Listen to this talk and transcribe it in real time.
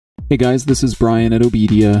Hey guys, this is Brian at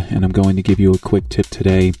OBEDIA, and I'm going to give you a quick tip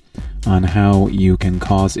today on how you can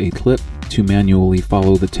cause a clip to manually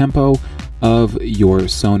follow the tempo of your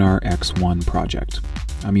Sonar X1 project.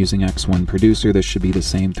 I'm using X1 Producer. This should be the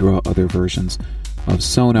same throughout other versions of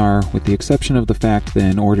Sonar, with the exception of the fact that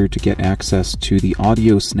in order to get access to the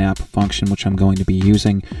audio snap function, which I'm going to be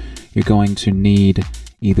using, you're going to need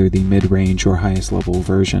either the mid-range or highest level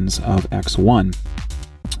versions of X1.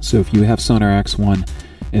 So if you have Sonar X1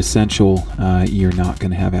 Essential, you're not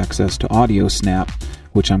going to have access to audio snap,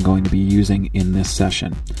 which I'm going to be using in this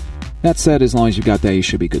session. That said, as long as you've got that, you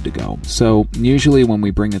should be good to go. So usually when we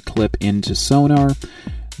bring a clip into Sonar,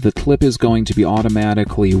 the clip is going to be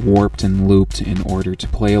automatically warped and looped in order to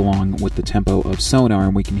play along with the tempo of Sonar,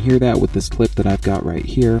 and we can hear that with this clip that I've got right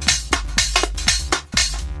here.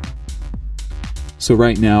 So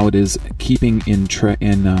right now it is keeping in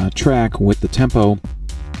track with the tempo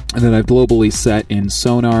that I've globally set in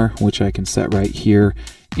Sonar, which I can set right here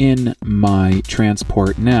in my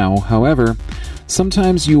transport now. However,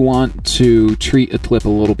 sometimes you want to treat a clip a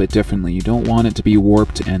little bit differently. You don't want it to be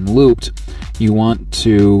warped and looped. You want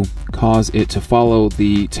to cause it to follow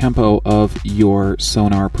the tempo of your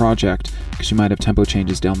Sonar project, because you might have tempo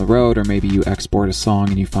changes down the road, or maybe you export a song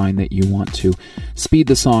and you find that you want to speed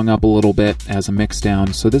the song up a little bit as a mix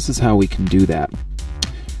down. So this is how we can do that.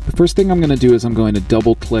 The first thing I'm going to do is I'm going to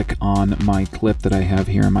double click on my clip that I have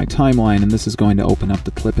here in my timeline, and this is going to open up the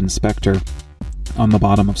clip inspector on the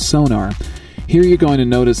bottom of Sonar. Here you're going to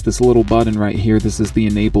notice this little button right here. This is the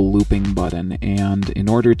enable looping button, and in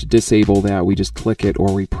order to disable that, we just click it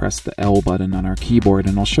or we press the L button on our keyboard,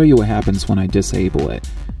 and I'll show you what happens when I disable it.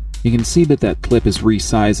 You can see that that clip is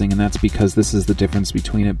resizing, and that's because this is the difference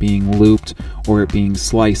between it being looped or it being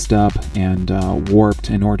sliced up and warped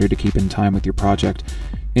in order to keep in time with your project.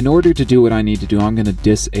 In order to do what I need to do, I'm going to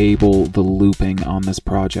disable the looping on this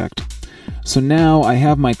project. So now I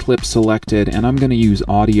have my clip selected, and I'm going to use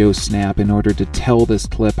audio snap in order to tell this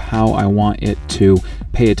clip how I want it to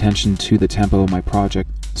pay attention to the tempo of my project.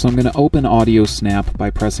 So I'm going to open audio snap by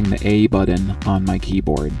pressing the A button on my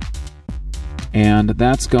keyboard. And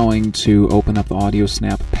that's going to open up the audio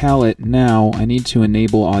snap palette. Now I need to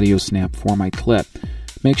enable audio snap for my clip.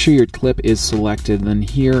 Make sure your clip is selected, then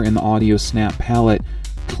here in the audio snap palette,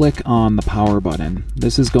 click on the power button.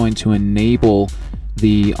 This is going to enable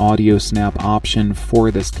the audio snap option for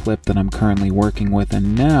this clip that I'm currently working with,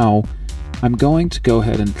 and now I'm going to go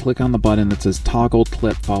ahead and click on the button that says toggle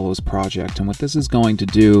clip follows project, and what this is going to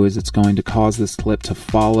do is it's going to cause this clip to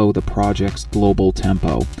follow the project's global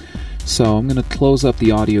tempo. So I'm going to close up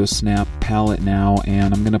the audio snap palette now,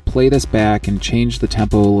 and I'm going to play this back and change the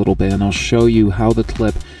tempo a little bit, and I'll show you how the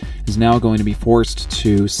clip is now going to be forced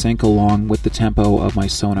to sync along with the tempo of my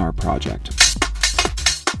Sonar project.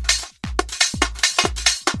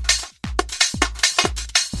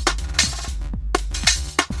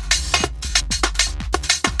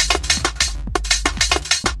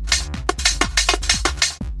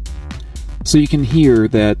 So you can hear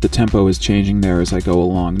that the tempo is changing there as I go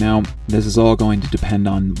along. Now, this is all going to depend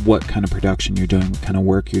on what kind of production you're doing, what kind of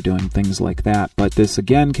work you're doing, things like that. But this,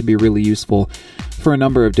 again, can be really useful for a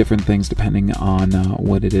number of different things depending on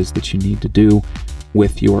what it is that you need to do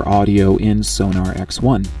with your audio in Sonar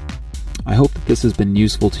X1. I hope that this has been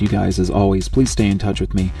useful to you guys. As always, please stay in touch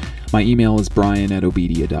with me. My email is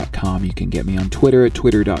brian@obedia.com. You can get me on Twitter at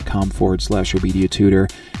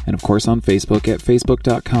twitter.com/OBEDIAtutor, and of course on Facebook at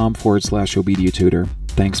facebook.com/OBEDIAtutor.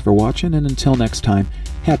 Thanks for watching, and until next time,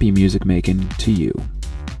 happy music making to you.